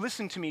could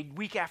listen to me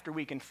week after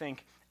week and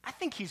think, I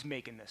think he's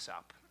making this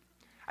up.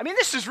 I mean,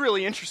 this is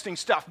really interesting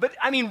stuff, but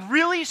I mean,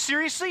 really,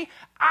 seriously,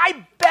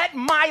 I bet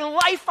my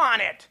life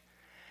on it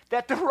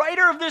that the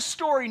writer of this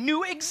story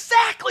knew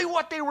exactly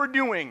what they were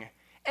doing.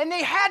 And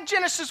they had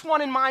Genesis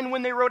 1 in mind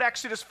when they wrote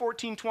Exodus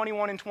 14,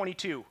 21, and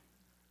 22.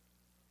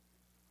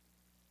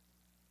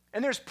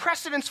 And there's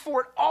precedence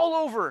for it all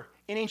over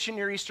in ancient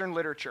Near Eastern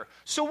literature.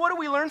 So what do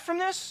we learn from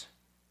this?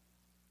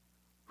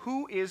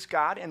 Who is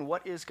God and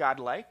what is God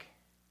like?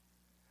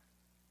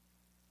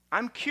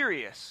 I'm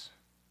curious,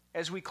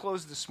 as we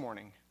close this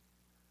morning,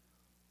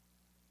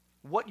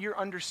 what your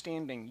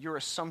understanding, your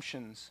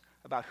assumptions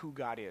about who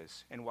God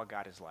is and what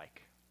God is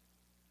like.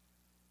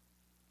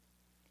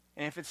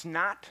 And if it's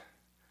not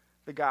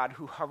the God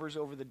who hovers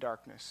over the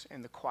darkness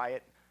and the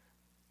quiet,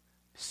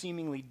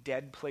 seemingly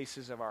dead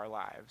places of our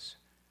lives,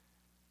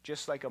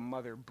 just like a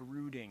mother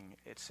brooding,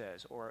 it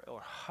says, or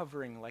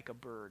hovering like a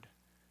bird,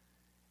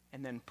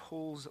 and then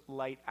pulls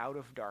light out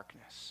of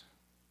darkness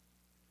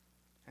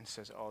and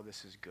says, oh,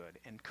 this is good,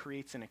 and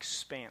creates an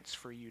expanse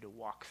for you to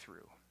walk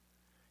through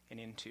and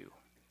into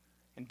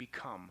and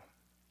become.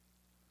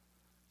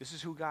 This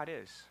is who God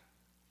is,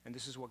 and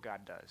this is what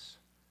God does.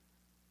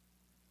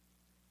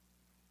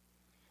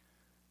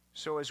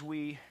 So as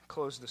we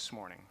close this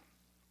morning,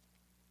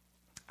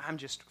 I'm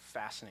just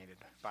fascinated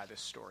by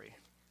this story.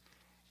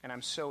 And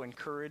I'm so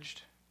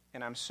encouraged,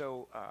 and I'm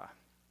so,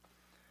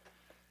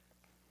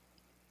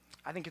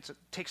 I think it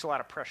takes a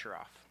lot of pressure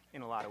off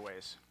in a lot of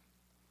ways.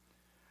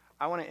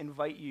 I want to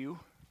invite you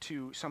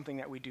to something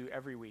that we do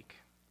every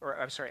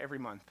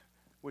month,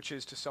 which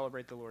is to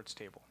celebrate the Lord's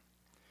table,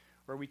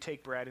 where we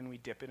take bread and we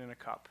dip it in a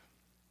cup.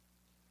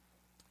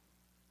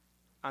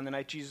 On the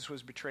night Jesus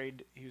was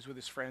betrayed, he was with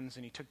his friends,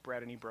 and he took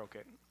bread and he broke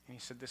it. And he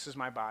said, "This is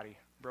my body,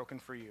 broken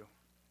for you.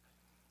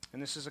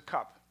 And this is a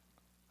cup,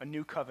 a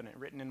new covenant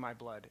written in my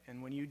blood.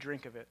 And when you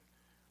drink of it,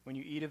 when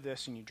you eat of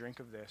this and you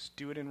drink of this,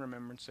 do it in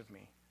remembrance of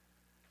me."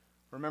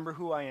 Remember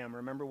who I am.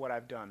 Remember what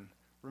I've done.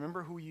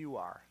 Remember who you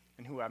are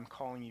and who I'm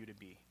calling you to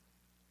be.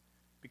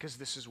 Because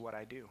this is what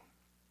I do.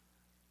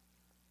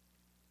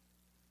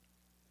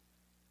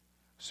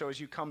 So as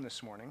you come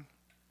this morning,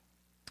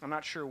 I'm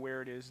not sure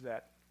where it is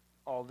that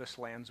all this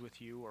lands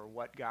with you or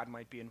what God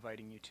might be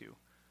inviting you to.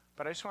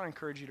 But I just want to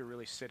encourage you to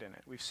really sit in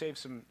it. We've saved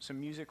some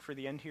music for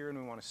the end here, and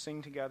we want to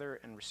sing together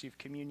and receive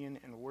communion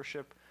and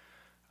worship.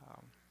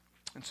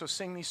 And so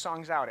sing these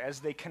songs out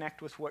as they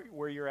connect with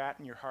where you're at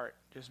in your heart.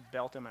 Just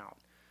belt them out.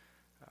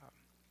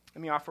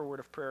 Let me offer a word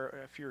of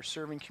prayer. If you're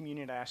serving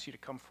communion, I ask you to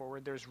come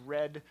forward. There's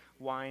red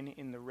wine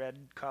in the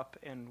red cup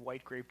and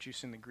white grape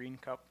juice in the green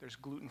cup. There's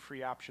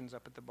gluten-free options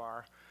up at the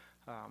bar.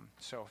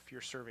 So if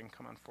you're serving,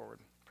 come on forward.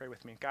 Pray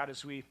with me. God,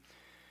 as we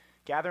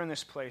gather in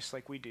this place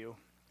like we do,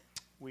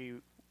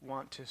 we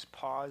want to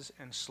pause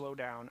and slow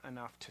down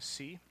enough to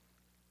see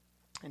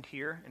and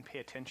hear and pay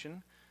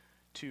attention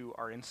to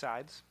our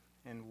insides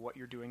and what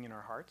you're doing in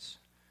our hearts.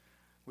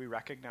 We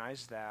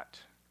recognize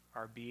that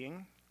our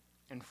being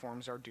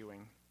informs our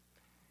doing,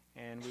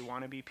 and we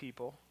want to be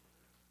people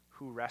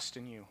who rest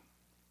in you,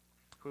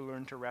 who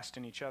learn to rest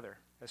in each other,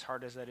 as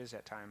hard as that is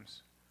at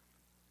times.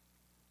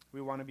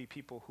 We want to be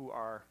people who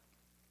are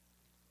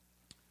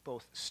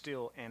both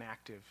still and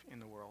active in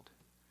the world.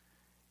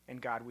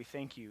 And God, we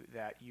thank you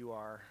that you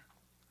are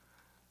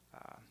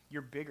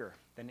you're bigger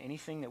than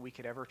anything that we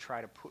could ever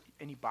try to put,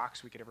 any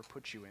box we could ever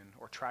put you in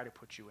or try to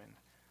put you in.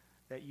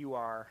 That you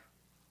are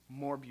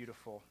more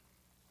beautiful,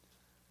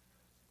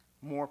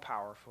 more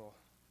powerful,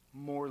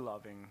 more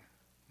loving,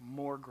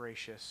 more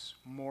gracious,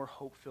 more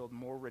hope-filled,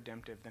 more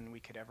redemptive than we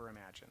could ever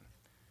imagine.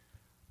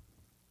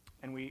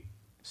 And we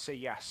say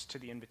yes to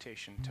the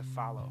invitation to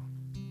follow,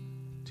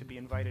 to be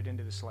invited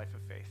into this life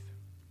of faith.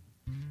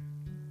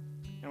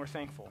 And we're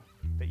thankful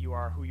that you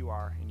are who you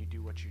are and you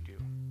do what you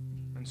do.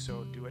 And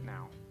so do it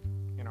now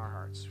in our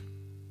hearts.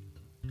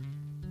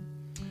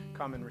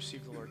 Come and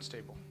receive the Lord's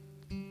table.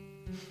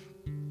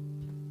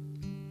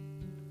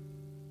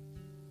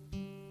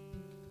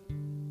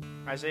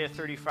 Isaiah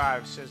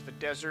 35 says, "The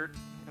desert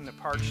and the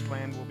parched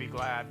land will be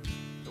glad.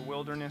 The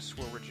wilderness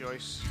will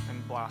rejoice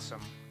and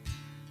blossom.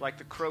 Like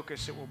the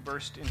crocus, it will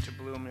burst into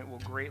bloom. It will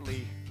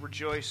greatly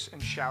rejoice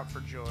and shout for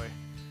joy.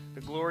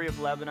 The glory of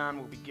Lebanon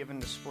will be given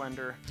to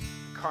splendor,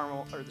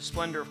 the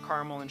splendor of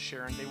Carmel and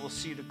Sharon. They will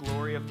see the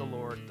glory of the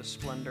Lord, the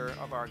splendor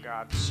of our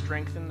God.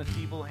 Strengthen the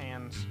feeble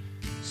hands,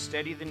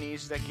 steady the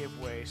knees that give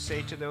way.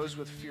 Say to those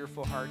with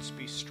fearful hearts,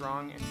 be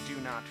strong and do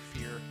not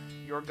fear.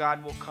 Your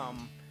God will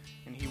come,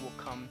 and he will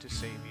come to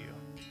save you."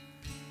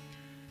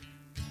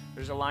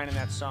 There's a line in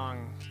that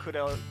song, could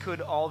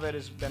all that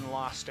has been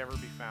lost ever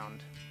be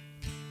found?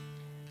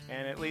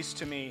 And at least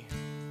to me,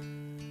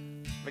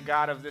 the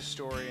God of this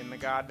story and the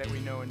God that we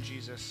know in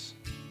Jesus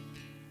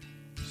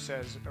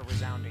says a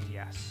resounding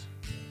yes.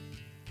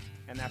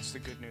 And that's the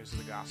good news of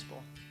the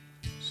gospel.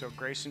 So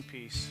grace and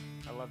peace.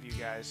 I love you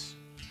guys.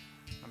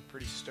 I'm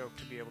pretty stoked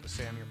to be able to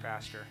say I'm your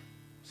pastor.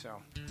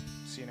 So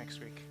see you next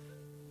week.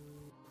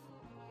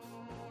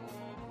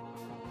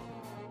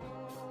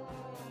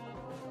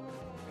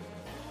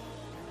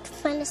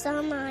 Find us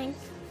online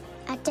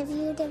at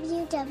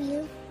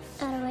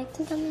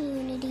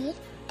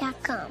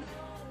www.awakencommunity.com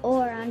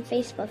or on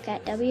Facebook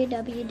at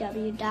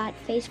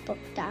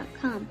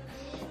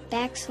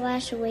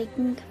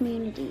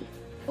www.facebook.com/awakencommunity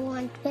or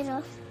on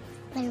Twitter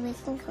at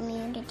Awaken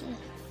Community.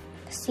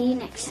 See you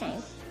next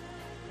time.